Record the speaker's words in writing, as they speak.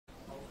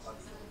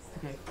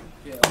Okay.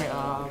 Okay.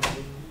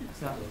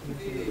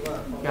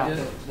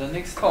 The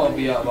next talk will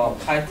be about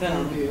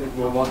Python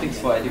Robotics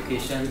for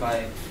Education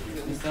by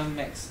Mr.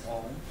 Max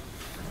Ong.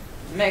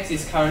 Max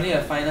is currently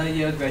a final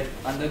year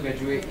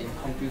undergraduate in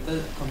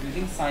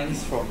computing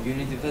science from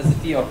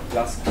University of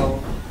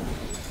Glasgow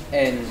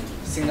and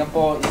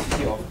Singapore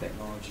Institute of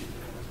Technology.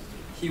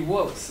 He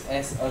works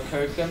as a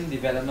curriculum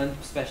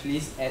development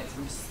specialist at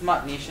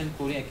Smart Nation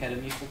Coding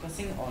Academy,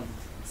 focusing on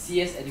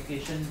CS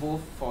education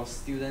both for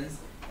students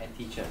and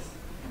teachers.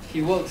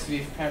 He works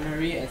with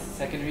primary and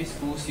secondary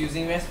schools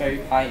using Raspberry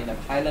Pi in a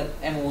pilot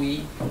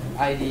MOE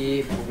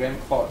IDA program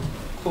called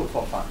Code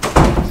for Fun.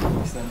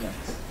 Mr.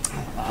 Max.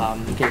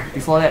 Okay,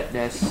 before that,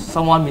 there's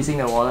someone missing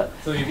the wallet.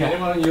 So if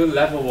anyone of you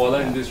left a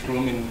wallet in this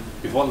room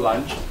before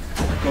lunch,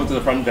 go to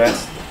the front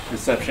desk,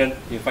 reception,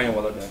 you'll find your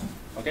wallet there.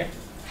 Okay?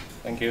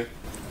 Thank you.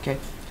 Okay,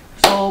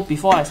 so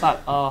before I start,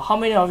 how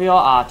many of you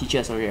are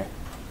teachers over here?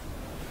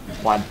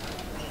 One.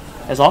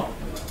 That's all?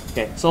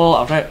 Okay, so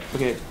I'll try.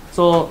 Okay,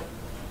 so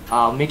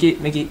make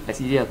it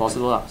as easy as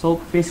possible.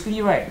 So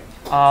basically, right,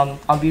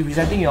 I'll be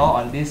presenting you all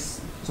on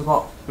this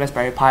so-called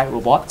Raspberry Pi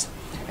robot.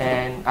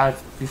 And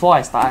before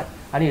I start,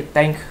 I need to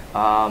thank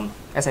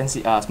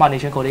SNC Smart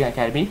Nation Coding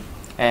Academy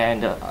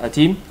and a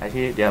team.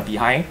 Actually, they are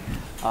behind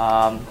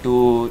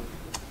to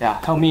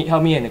help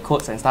me in the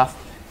codes and stuff,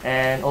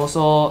 and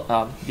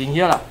also being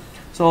here lah.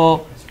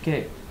 So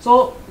okay,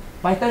 so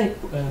Python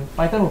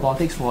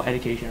Robotics for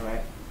Education,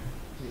 right?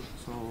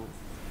 So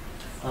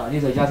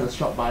this is just a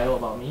short bio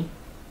about me.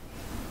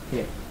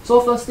 Okay,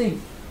 so first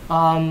thing,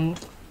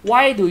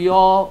 why do you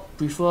all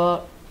prefer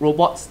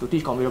robots to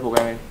teach computer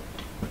programming?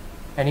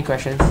 Any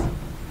questions?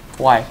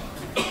 Why?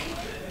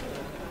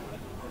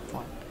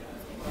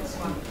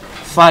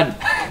 Fun.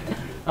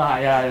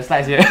 Yeah, the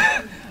slides here.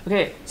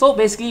 Okay, so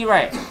basically,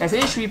 right, there's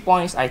actually 3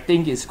 points I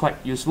think is quite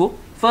useful.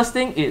 First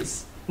thing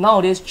is,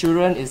 nowadays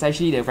children is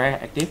actually they're very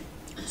active,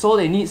 so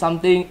they need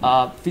something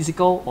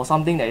physical or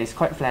something that is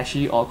quite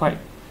flashy or quite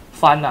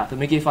fun to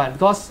make it fun.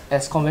 Because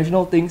as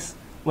conventional things,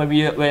 when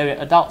we're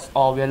adults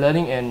or we're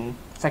learning in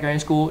secondary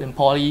school, in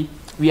poly,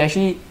 we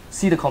actually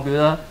see the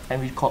computer and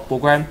we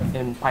program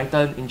in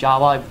Python, in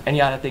Java,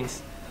 any other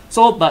things.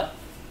 So, but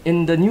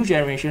in the new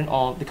generation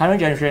or the current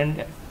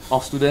generation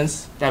of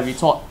students that we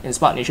taught in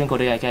Smart Nation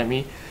Coding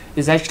Academy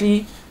is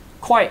actually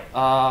quite,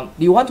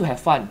 you want to have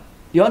fun,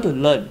 you want to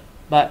learn,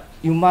 but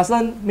you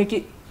mustn't make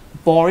it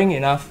boring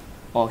enough.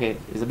 Okay,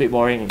 it's a bit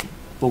boring in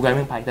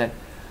programming Python,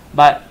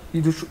 but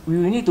we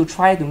need to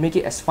try to make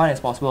it as fun as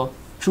possible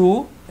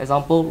through,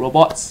 example,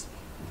 robots,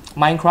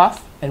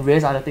 Minecraft, and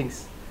various other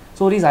things.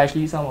 So these are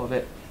actually some of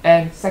it.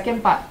 And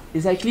second part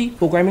is actually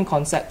programming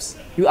concepts.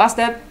 You ask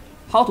them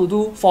how to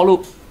do for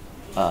loop.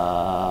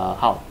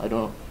 How? I don't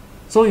know.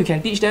 So you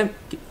can teach them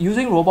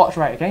using robots,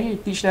 right? Can you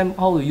teach them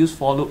how to use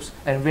for loops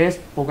and various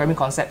programming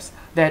concepts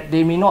that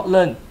they may not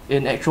learn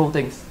in actual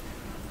things?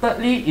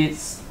 Thirdly,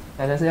 it's,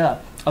 as I said,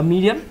 a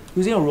medium,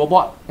 using a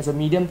robot as a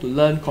medium to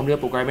learn computer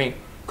programming.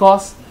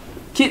 Because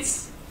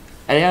kids,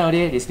 at the end of the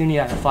day, they still need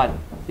to have fun.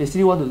 They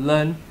still want to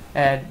learn,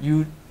 and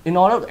in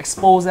order to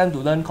expose them to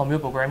learn computer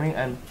programming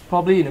and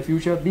probably in the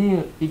future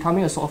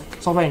becoming a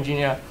software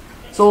engineer.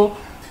 So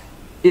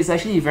it's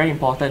actually very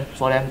important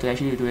for them to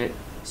actually do it.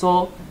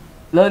 So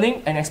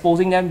learning and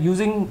exposing them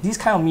using these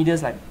kind of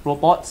medias like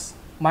robots,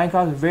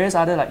 Minecraft, and various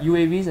other like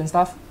UAVs and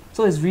stuff.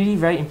 So it's really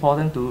very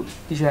important to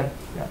teach them.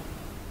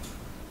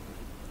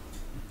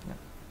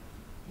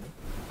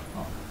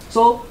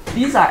 So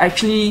these are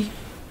actually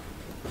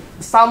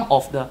some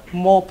of the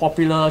more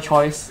popular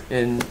choice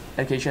in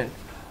education.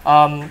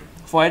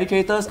 For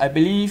educators, I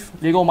believe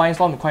Lego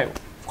Mindstorm is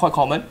quite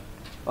common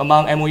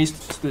among MOE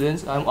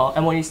students,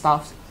 MOE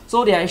staffs.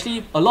 So they are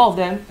actually, a lot of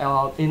them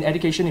in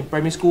education in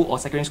primary school or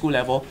secondary school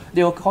level,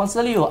 they will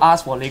constantly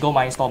ask for Lego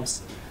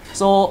Mindstorms.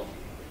 So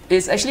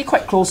it's actually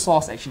quite close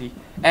source actually.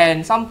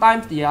 And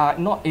sometimes they are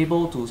not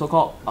able to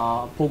so-called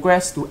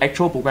progress to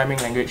actual programming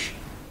language.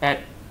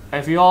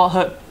 Have you all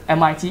heard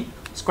MIT,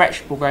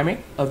 Scratch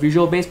programming, a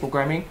visual-based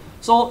programming?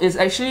 So it's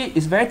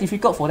very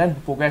difficult for them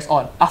to progress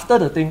on. After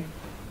the thing,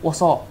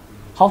 what's all?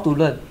 How to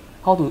learn?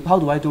 How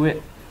do I do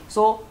it?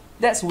 So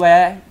that's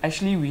where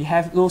actually we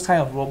have those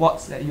kind of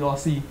robots that you all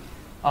see.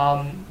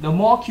 The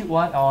more cute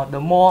one or the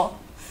more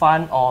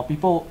fun or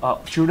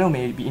children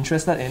may be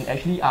interested in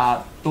actually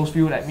are those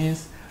few. That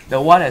means the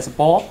one as a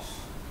ball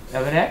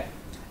over there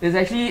is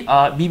actually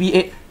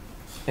BB-8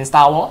 in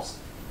Star Wars.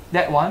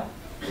 That one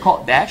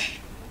called Dash.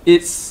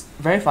 It's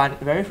very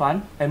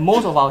fun, and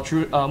most of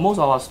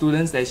our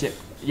students that is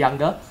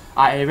younger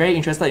are very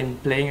interested in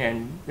playing,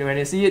 and when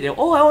they see it, I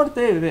want to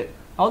play with it.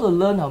 I want to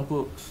learn how to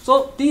do.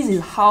 So this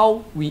is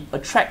how we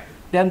attract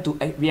them to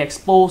be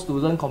exposed to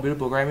learn computer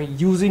programming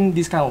using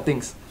these kind of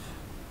things.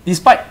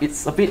 Despite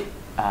it's a bit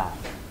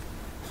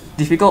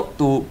difficult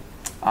to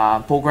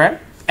program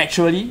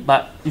actually,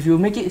 but if you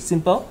make it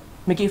simple,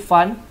 make it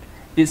fun,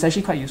 it's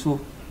actually quite useful.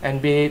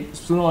 And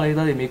sooner or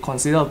later they may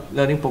consider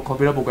learning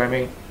computer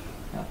programming.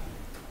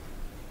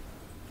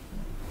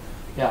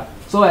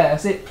 So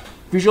as I said,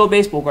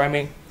 visual-based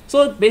programming.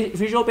 So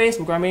visual-based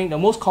programming, the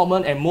most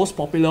common and most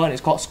popular one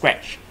is called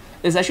Scratch.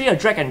 It's actually a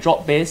drag and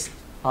drop base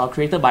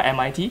created by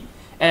MIT,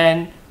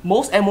 and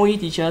most MOE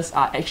teachers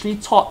are actually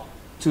taught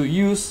to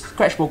use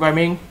Scratch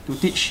programming to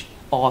teach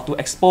or to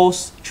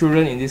expose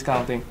children in this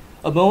kind of thing.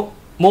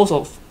 Most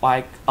of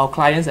our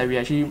clients that we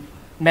actually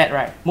met,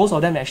 right, most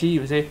of them actually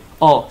will say,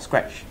 oh,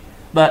 Scratch.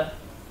 But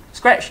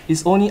Scratch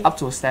is only up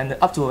to a standard,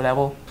 up to a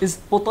level. It's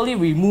totally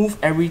remove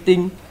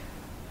everything,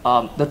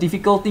 the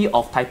difficulty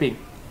of typing.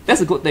 That's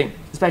a good thing,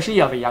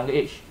 especially at a younger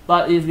age.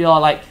 But if you're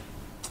like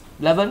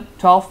 11,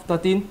 12,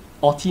 13,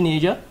 or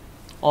teenager,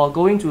 or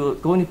going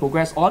to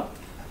progress on,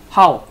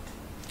 how?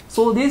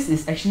 So this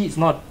is actually it's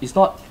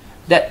not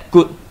that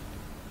good,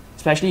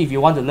 especially if you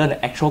want to learn an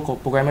actual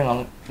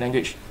programming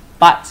language.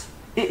 But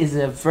it is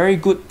a very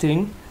good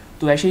thing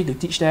to actually to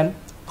teach them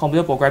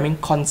computer programming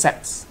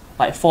concepts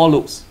like for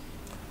loops,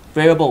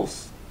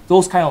 variables,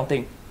 those kind of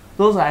things.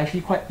 Those are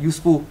actually quite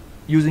useful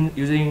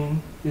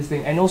using this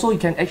thing, and also you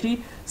can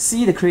actually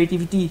see the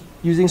creativity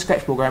using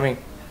Scratch programming,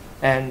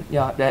 and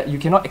yeah, that you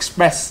cannot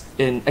express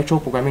in actual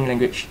programming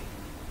language.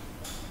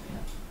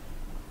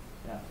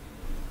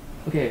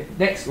 Okay,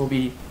 next will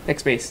be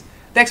text-based.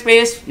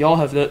 Text-based, you all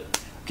have the.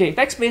 Okay,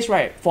 text-based,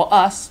 right? For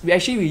us, we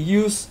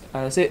use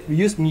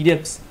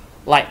mediums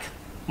like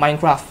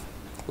Minecraft,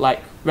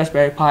 like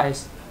Raspberry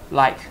Pis,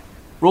 like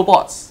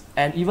robots,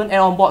 and even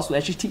add-on boards to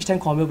actually teach them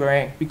computer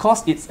programming,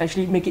 because it's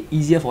actually make it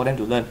easier for them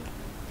to learn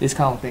this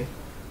kind of thing.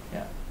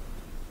 Yeah.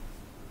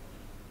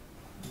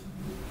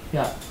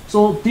 Yeah.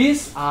 So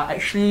these are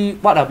actually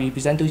what I'll be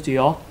presenting to you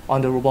all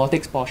on the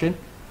robotics portion.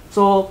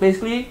 So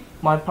basically,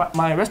 my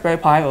Raspberry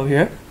Pi over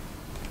here.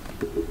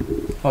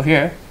 Over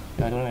here,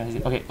 I don't know where is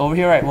it. Okay, over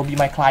here, right, will be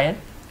my client,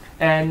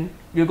 and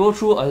we'll go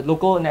through a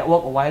local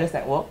network or wireless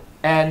network,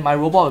 and my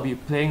robot will be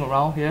playing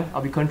around here.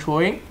 I'll be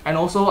controlling, and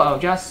also I'll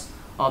just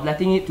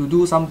letting it to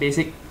do some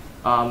basic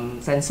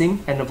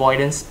sensing and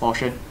avoidance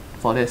portion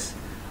for this.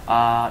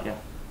 Yeah.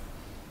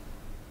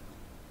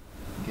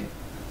 Okay.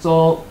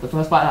 So the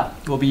first part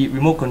will be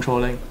remote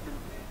controlling.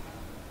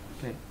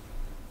 Okay.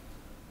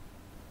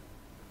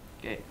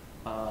 Okay.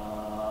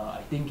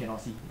 I think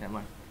cannot see. Never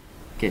mind.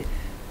 Okay.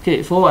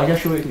 Okay, so I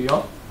just show it to you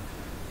all.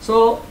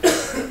 So,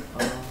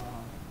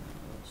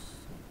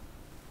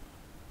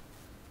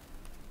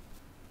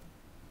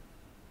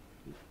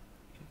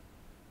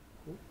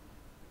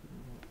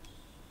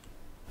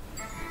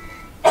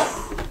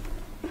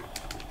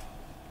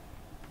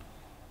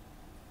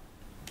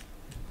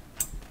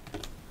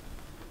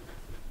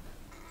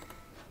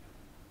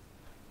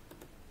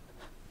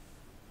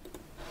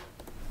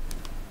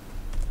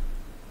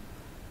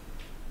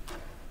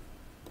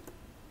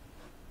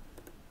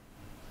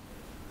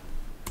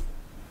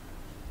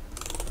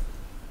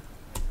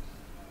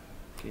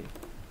 okay.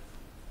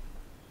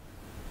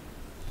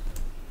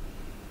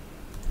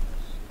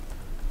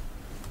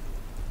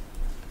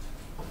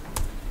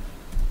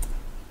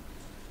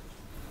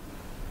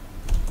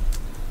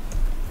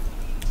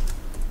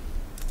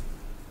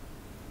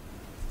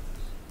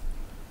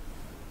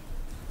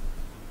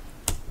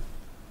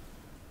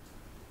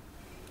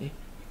 Okay.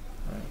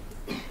 All right.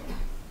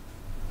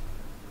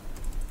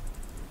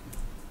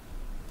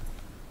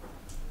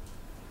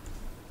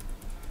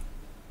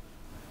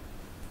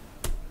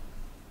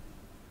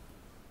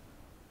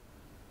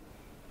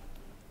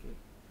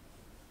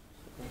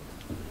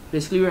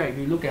 Basically, right, if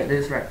you look at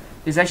this, right,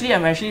 it's actually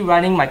I'm actually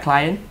running my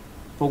client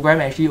program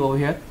actually over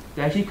here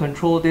to actually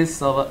control this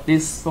server,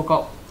 this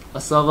so-called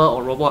a server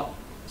or robot.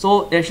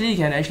 So actually you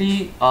can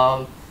actually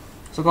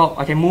so-called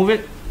I can move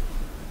it.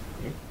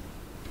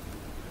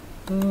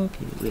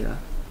 Okay, wait .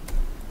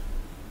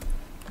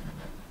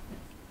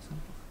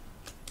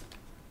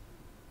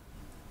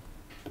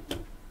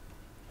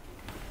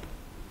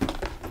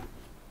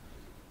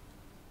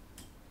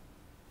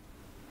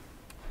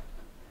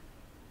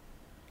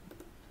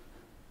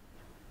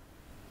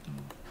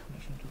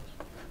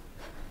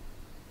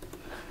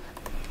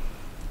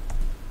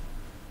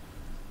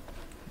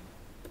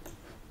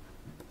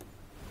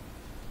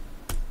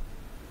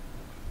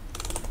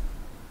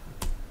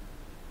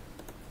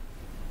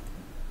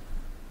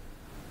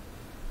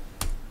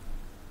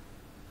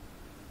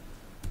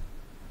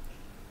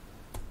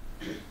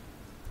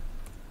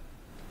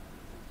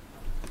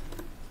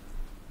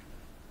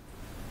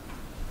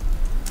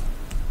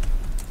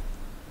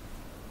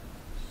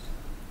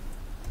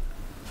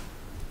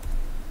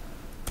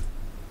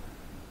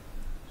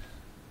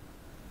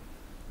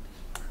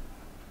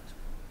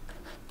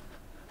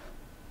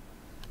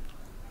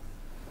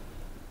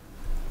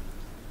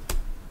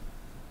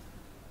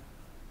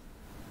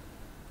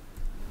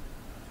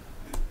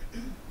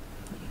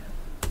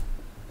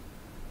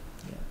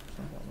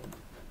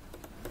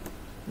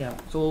 Yeah,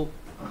 so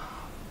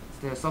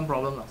there's some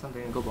problem, some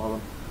technical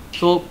problem.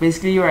 So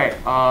basically, right,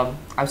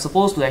 I'm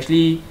supposed to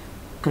actually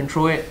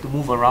control it to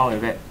move around a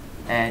bit,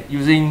 and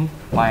using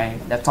my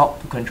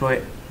laptop to control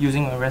it,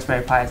 using my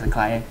Raspberry Pi as a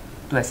client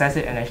to access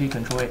it and actually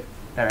control it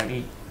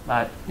directly.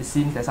 But it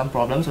seems there's some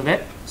problems with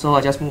it, so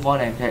I'll just move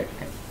on and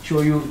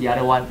show you the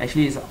other one.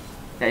 Actually,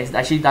 that is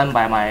actually done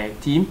by my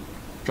team,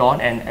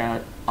 John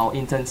and our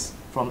interns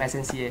from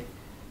SNCA.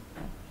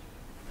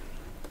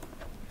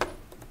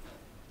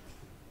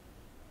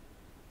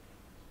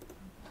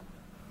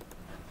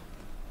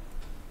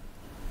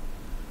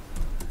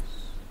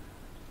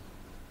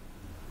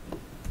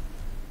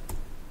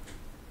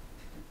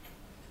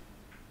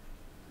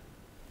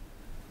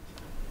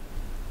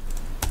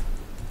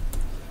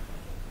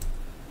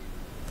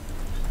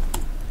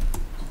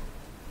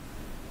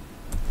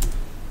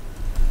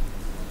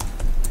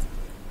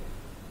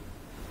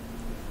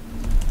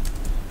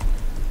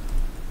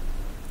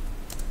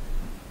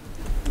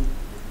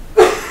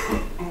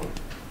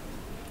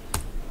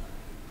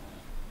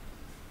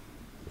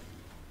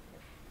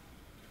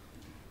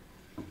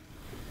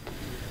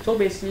 So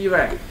basically,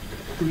 right,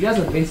 to just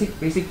a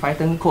basic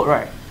Python code,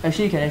 right,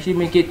 actually you can actually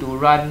make it to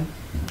run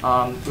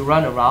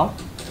around,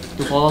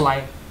 to follow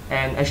line,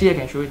 and actually I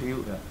can show it to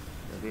you.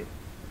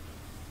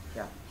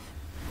 Yeah.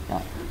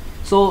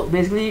 So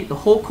basically, the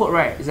whole code,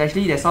 right, is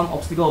actually there's some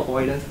obstacle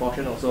avoidance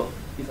portion also.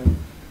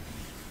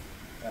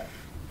 Yeah.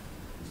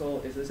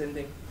 So it's the same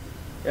thing.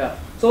 Yeah.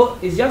 So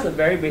it's just a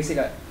very basic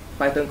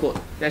Python code.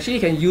 Actually, you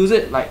can use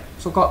it like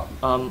so-called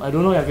I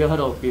don't know if you have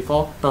heard of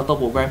before, turtle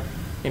program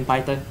in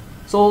Python.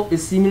 So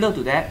it's similar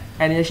to that,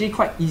 and it's actually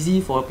quite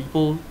easy for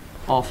people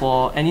or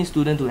for any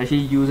student to actually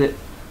use it.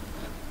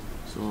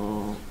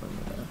 So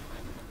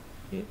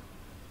okay.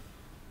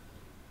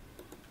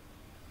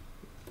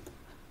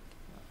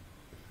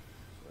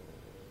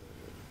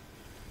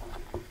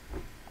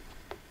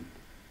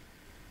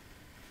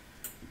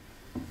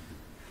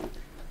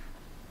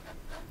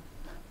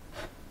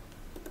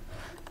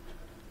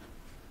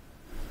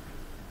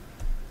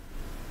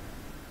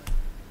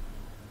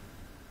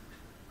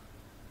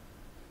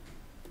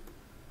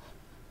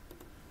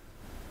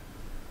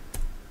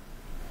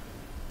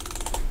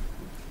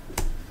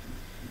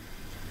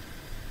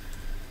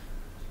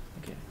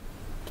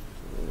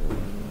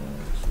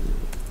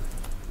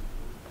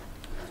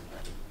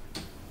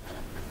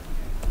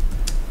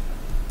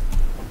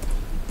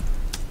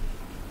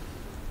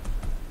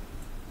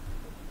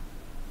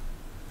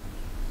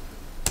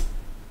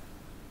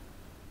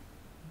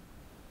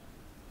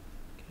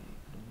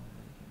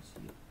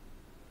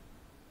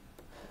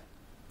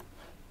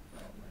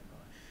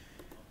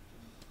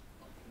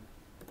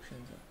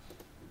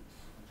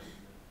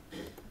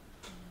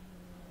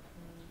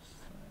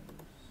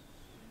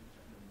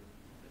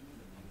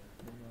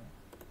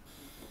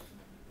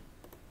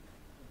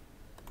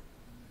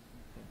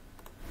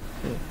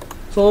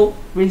 So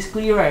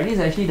basically, right, this is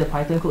actually the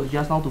Python code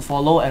just now to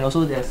follow, and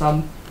also there's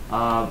some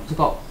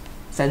so-called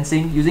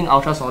sensing using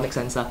ultrasonic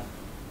sensor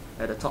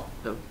at the top,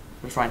 the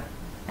front,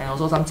 and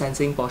also some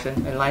sensing portion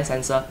and line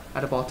sensor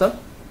at the bottom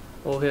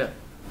over here.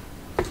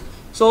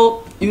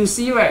 So you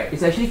see, right,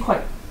 it's actually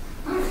quite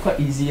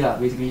easy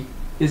basically.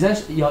 It's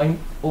just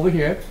over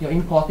here, you're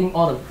importing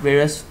all the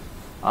various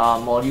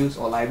modules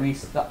or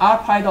libraries. The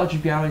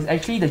rpy.gpl is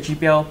actually the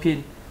GPL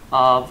pin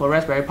for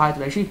Raspberry Pi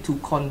to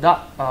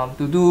conduct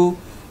to do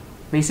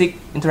basic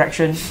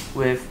interaction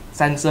with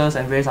sensors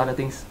and various other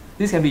things.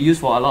 This can be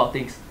used for a lot of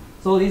things.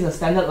 So this is a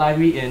standard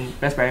library in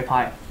Raspberry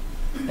Pi.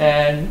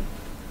 And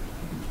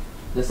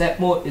the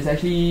set mode is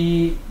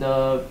actually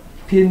the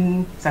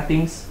pin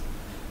settings.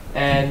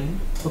 And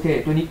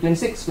okay,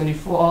 26,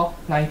 24,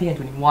 19, and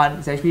 21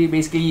 is actually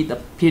basically the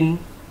pin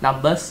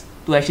numbers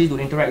to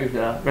interact with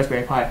the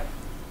Raspberry Pi.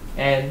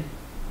 And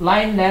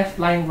line left,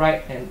 line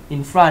right, and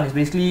in front is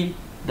basically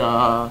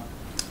the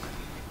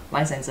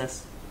line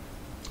sensors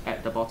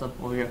at the bottom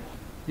over here.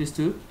 These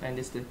two and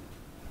this two.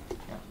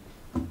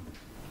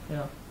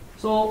 Yeah.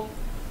 So,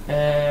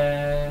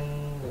 and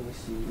let me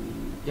see.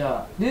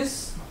 Yeah,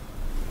 this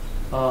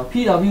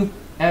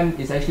PWM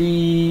is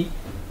actually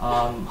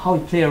how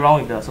you play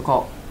around with the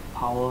so-called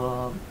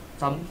power,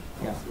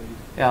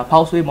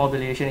 pulse wave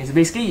modulation.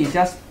 It's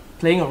just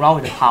playing around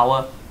with the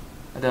power,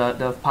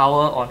 the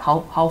power on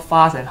how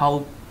fast and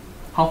how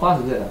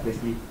fast is it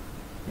basically.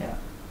 Yeah,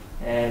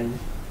 and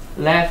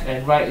left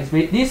and right is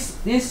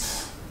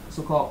this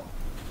so-called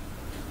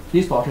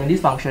this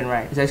function,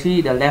 right, is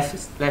actually the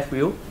left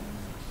wheel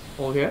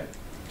over here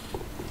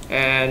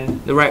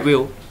and the right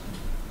wheel.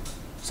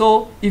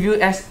 So if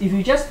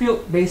you just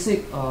build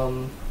basic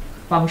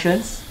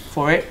functions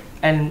for it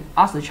and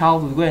ask the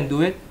child to go and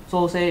do it,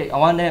 so say I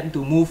want them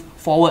to move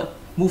forward,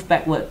 move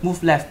backward,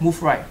 move left,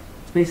 move right,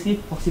 it's basically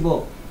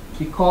possible,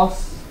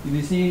 because if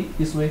you see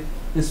this way,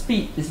 the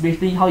speed is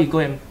basically how you go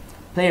and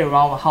play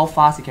around how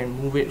fast you can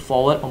move it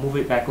forward or move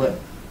it backward.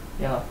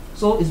 Yeah,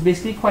 so it's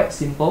basically quite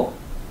simple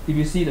if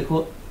you see the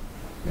code.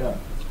 Yeah,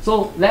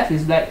 so left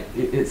is black,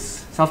 it's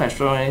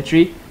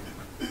self-explanatory.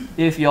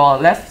 If your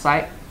left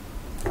side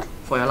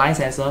for your line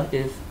sensor,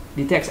 it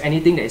detects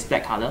anything that is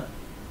black color,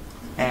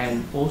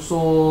 and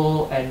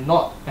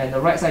the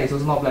right side is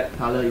also not black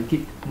color, you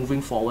keep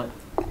moving forward.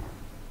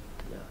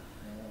 Yeah,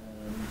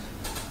 and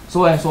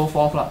so and so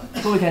forth lah.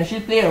 So we can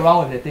actually play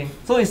around with the thing.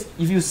 So if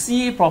you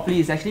see properly,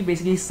 it's actually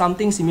basically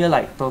something similar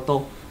like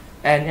Turtle,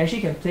 and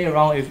actually can play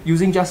around with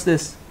using just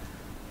this.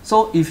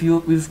 So if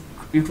you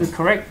with the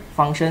correct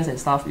functions and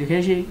stuff, you can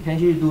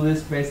actually do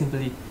this very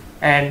simply.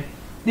 And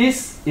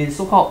this is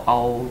so-called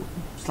our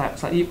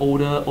slightly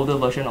older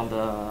version of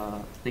the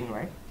thing,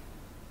 right?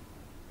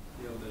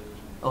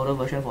 Older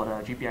version for the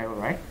GPIO,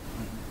 right?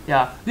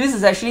 Yeah, this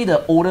is actually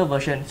the older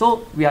version.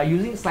 So we are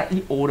using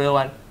slightly older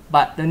one,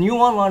 but the new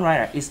one,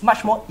 right, is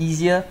much more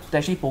easier to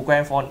actually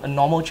program for a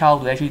normal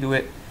child to actually do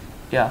it.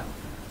 Yeah.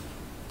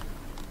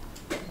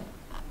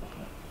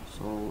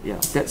 So yeah,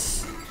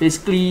 that's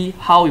basically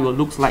how it will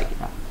look like.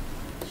 Yeah.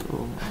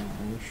 So let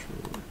me show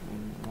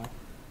you.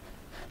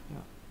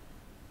 Yeah.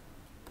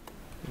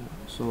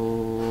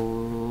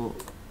 So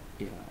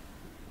yeah.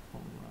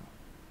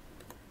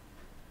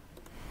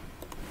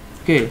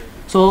 Okay.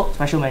 So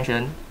special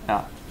mention.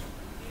 Yeah.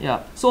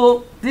 Yeah.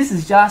 So this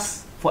is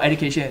just for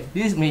education.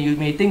 You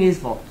may think it's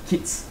for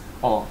kids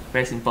or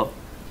very simple,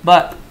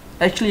 but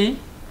actually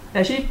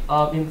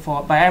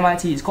by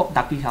MIT it's called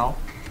Ducky Count.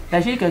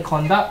 Actually can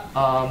conduct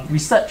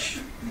research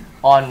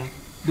on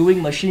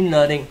doing machine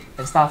learning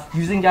and stuff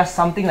using just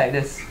something like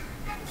this.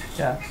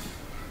 Yeah.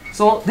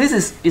 So this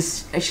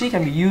is actually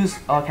can be used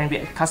or can be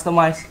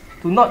customized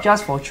to not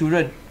just for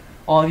children,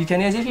 or you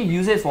can actually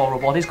use it for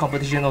robotics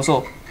competition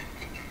also.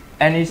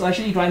 And it's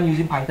actually run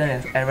using Python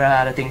and various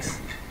other things.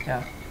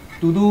 Yeah.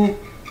 To do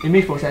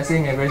image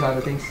processing and various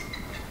other things.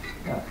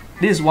 Yeah.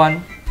 This is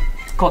one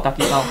called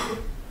Ducky Count.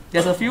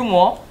 There's a few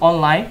more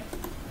online.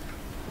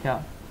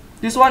 Yeah.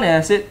 This one,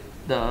 as I said,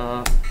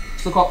 the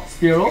so-called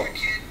Spiro.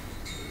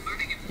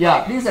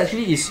 Yeah, this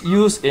actually is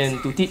used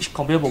to teach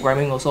computer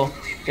programming also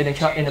in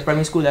the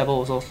primary school level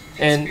also,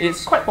 and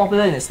it's quite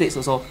popular in the States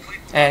also,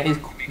 and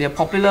they're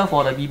popular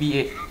for the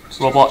BB-8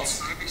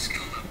 robots.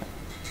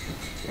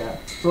 Yeah,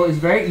 so it's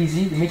very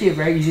easy. They make it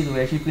very easy to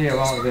actually play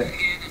around with it.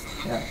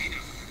 Yeah,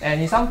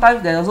 and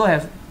sometimes they also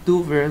have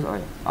two various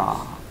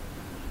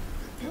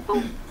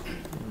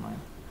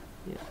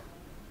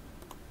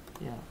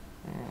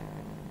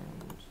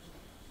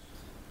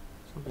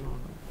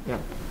Yeah.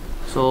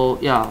 So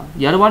yeah,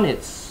 the other one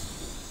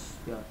is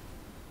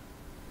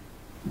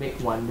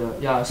Make Wonder.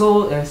 Yeah.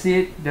 So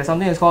see, there's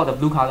something that's called the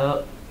blue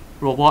color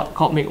robot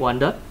called Make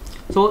Wonder.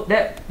 So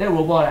that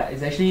robot is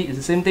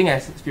the same thing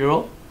as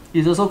Spiro.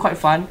 It's also quite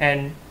fun,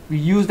 and we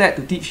use that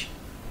to teach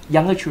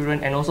younger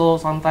children and also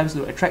sometimes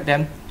to attract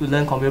them to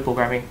learn computer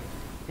programming.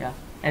 Yeah.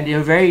 And they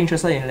are very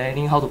interested in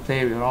learning how to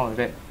play around with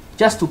it.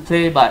 Just to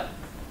play, but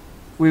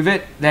with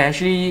it, they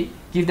actually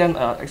give them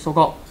a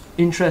so-called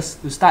interest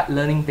to start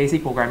learning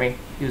basic programming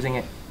using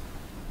it.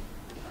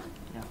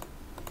 Yeah.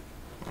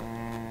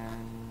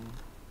 And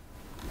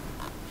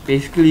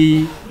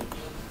basically,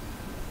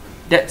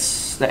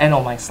 that's the end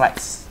of my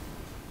slides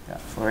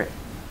for it.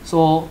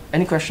 So,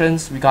 any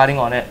questions regarding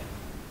on it?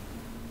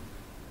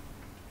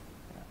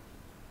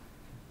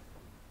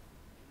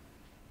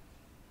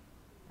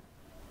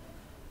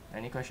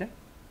 Any question?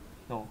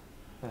 No.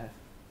 Go ahead.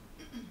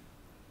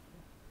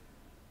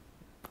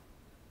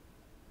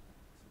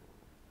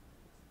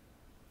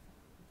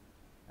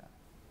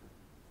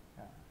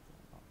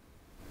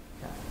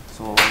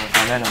 So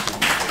then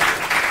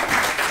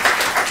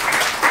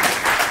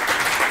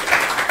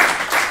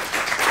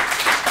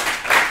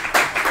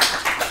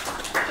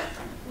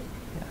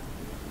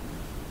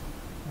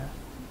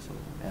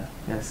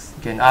yes,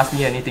 you can ask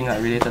me anything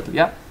related to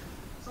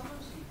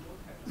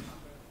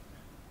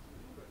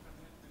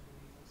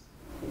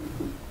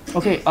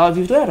Okay, if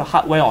you don't have the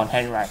hardware on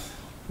hand, right,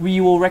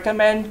 we will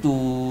recommend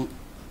to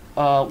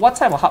what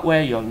type of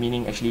hardware you're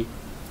meaning actually?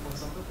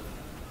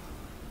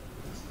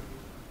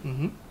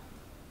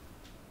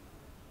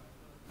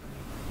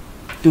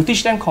 To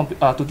teach them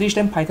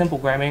Python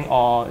programming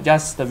or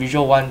just the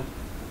visual one.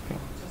 Okay.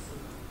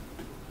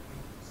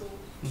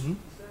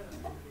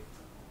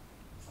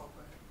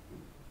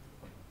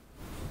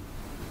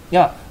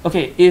 Yeah.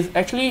 Okay. If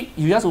actually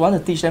you just want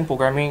to teach them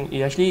programming,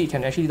 you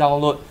can actually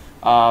download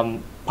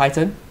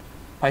Python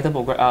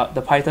program,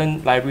 the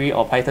Python library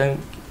or Python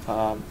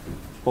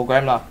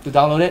program to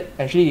download it.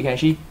 Actually, you can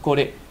actually code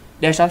it.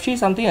 There's actually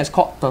something that's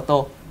called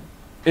Turtle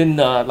in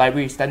the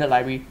library, standard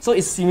library. So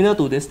it's similar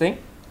to this thing.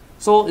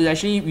 So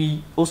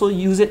we also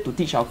use it to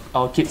teach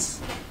our kids,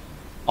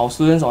 our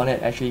students on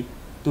it actually,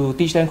 to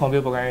teach them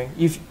computer programming.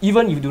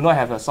 Even if you do not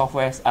have the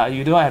software,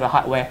 you do not have the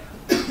hardware.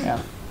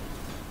 Yeah.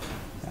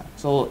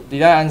 So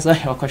did I answer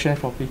your question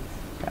properly?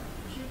 Yeah.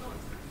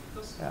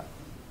 Yeah.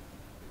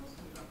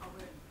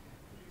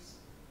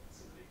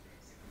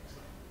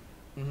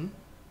 Mm-hmm.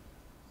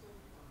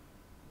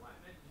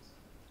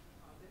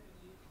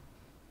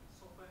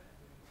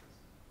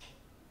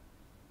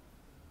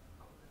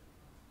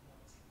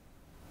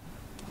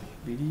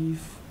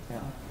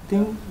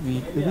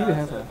 We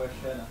have a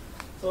question.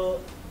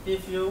 So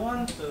if you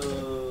want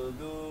to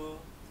do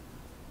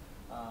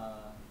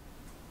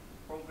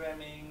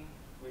programming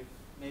with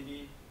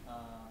maybe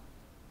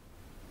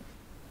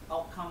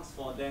outcomes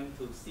for them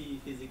to see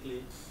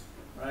physically,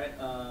 right?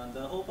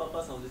 The whole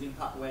purpose of using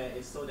hardware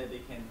is so that they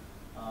can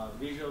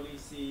visually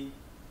see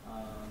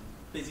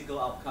physical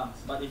outcomes.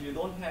 But if you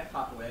don't have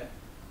hardware,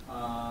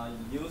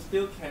 you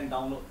still can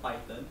download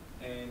Python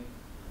and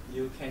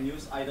you can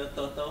use either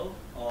Turtle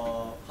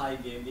or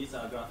Pygame. These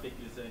are graphic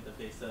user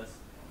interfaces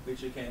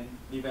which you can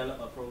develop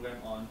a program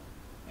on,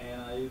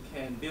 and you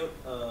can build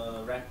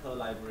a wrapper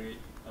library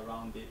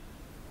around it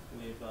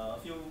with a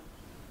few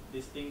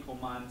distinct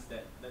commands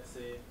that, let's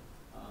say,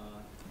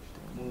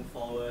 move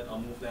forward or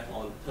move left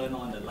or turn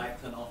on the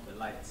light, turn off the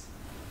lights,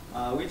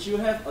 which you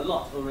have a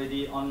lot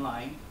already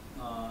online.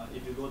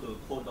 If you go to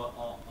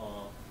code.org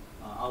or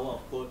Hour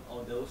of Code,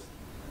 all those,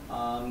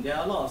 there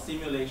are a lot of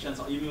simulations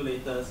or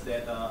emulators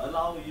that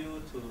allow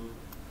you to,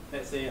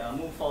 let's say,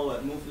 move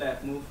forward, move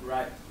left, move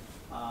right,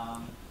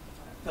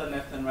 turn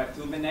left, turn right,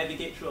 to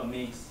navigate through a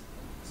maze.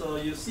 So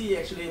you see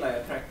actually like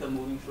a character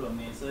moving through a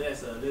maze. So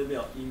there's a little bit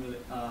of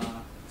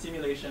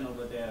simulation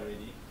over there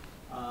already.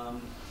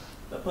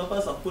 The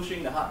purpose of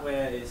pushing the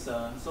hardware is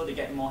so they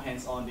get more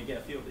hands-on, they get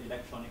a feel of the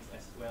electronics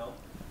as well.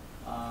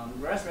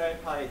 Raspberry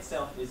Pi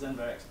itself isn't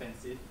very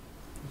expensive.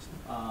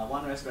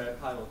 One Raspberry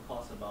Pi will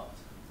cost about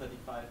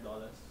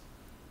 $35.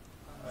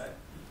 Right?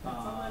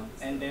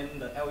 And then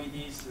the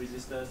LEDs,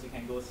 resistors, you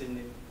can go send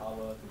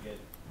power to get it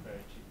very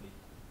cheaply.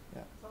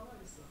 Yeah.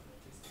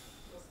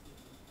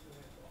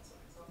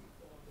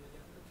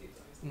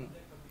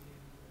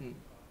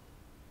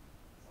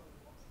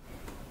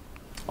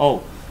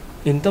 Oh,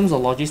 in terms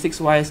of logistics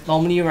wise,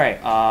 normally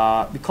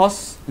right,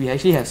 because we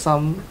actually have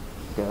some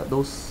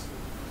those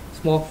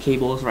small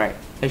cables, right?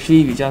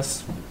 Actually, we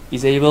just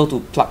is able to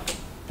plug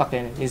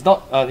in. It's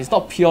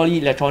not purely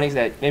electronics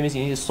that means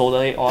you need to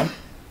solder it on,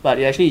 but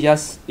it actually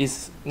just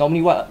is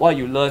normally what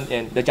you learn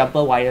in the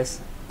jumper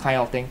wires kind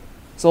of thing.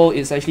 So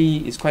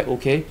it's quite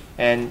okay,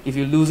 and if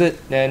you lose it,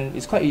 then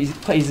it's quite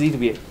easy to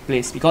be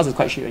replaced because it's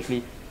quite cheap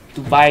actually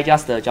to buy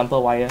just the jumper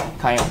wire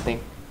kind of thing.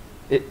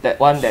 That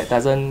one that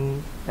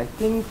doesn't, I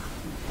think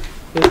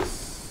it's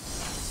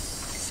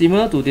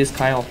similar to this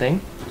kind of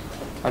thing.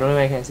 I don't know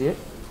if you can see it.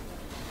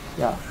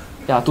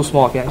 Yeah, too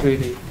small. Okay, I'll show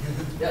you.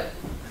 Yeah.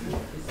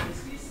 It's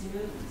basically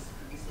similar to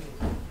this thing.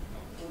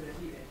 So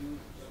actually you can use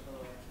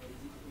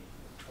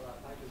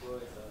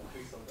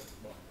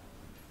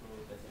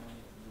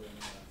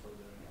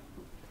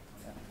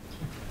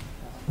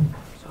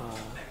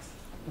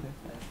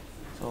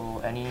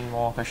So any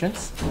more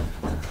questions?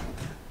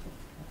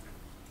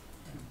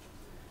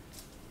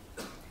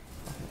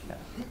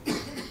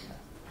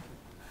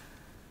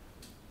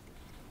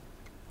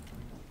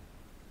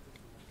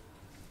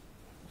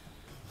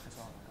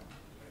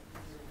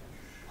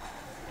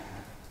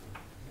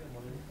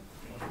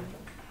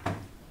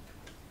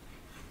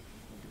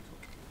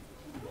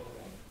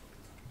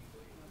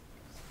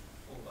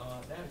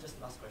 Just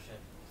last question.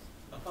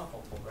 Apart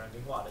from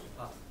programming, what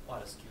are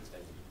the skills that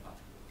you impart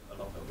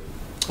along the way?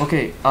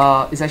 Okay,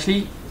 it's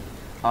actually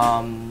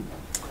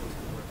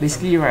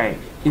basically right.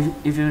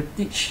 If you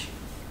teach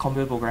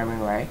computer programming,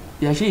 right,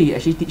 you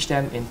actually teach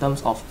them in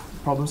terms of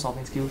problem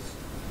solving skills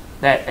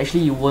that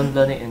actually you won't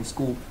learn it in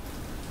school.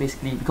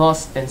 Basically,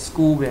 because in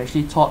school we're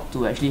actually taught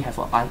to actually have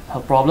a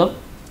problem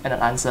and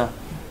an answer,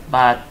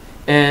 but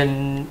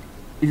if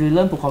you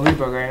learn computer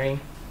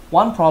programming,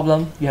 one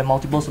problem you have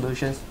multiple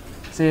solutions.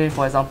 Say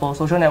for example,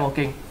 social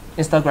networking,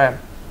 Instagram,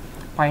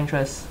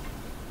 Pinterest,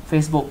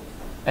 Facebook,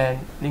 and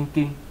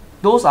LinkedIn.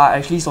 Those are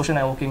actually social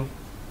networking,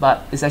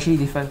 but it's actually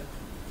different.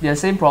 They're the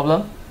same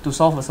problem to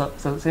solve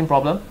the same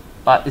problem,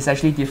 but it's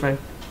actually different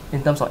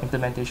in terms of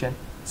implementation.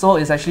 So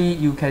it's actually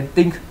you can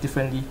think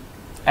differently.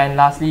 And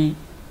lastly,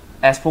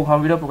 as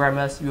computer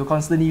programmers, we will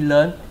constantly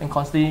learn and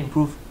constantly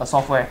improve a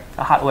software,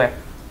 a hardware.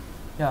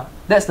 Yeah,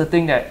 that's the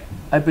thing that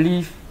I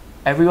believe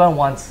everyone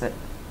wants it,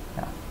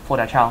 for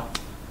their child.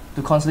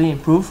 To constantly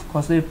improve,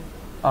 constantly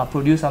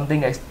produce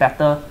something that is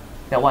better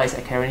than what is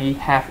currently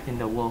have in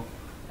the world.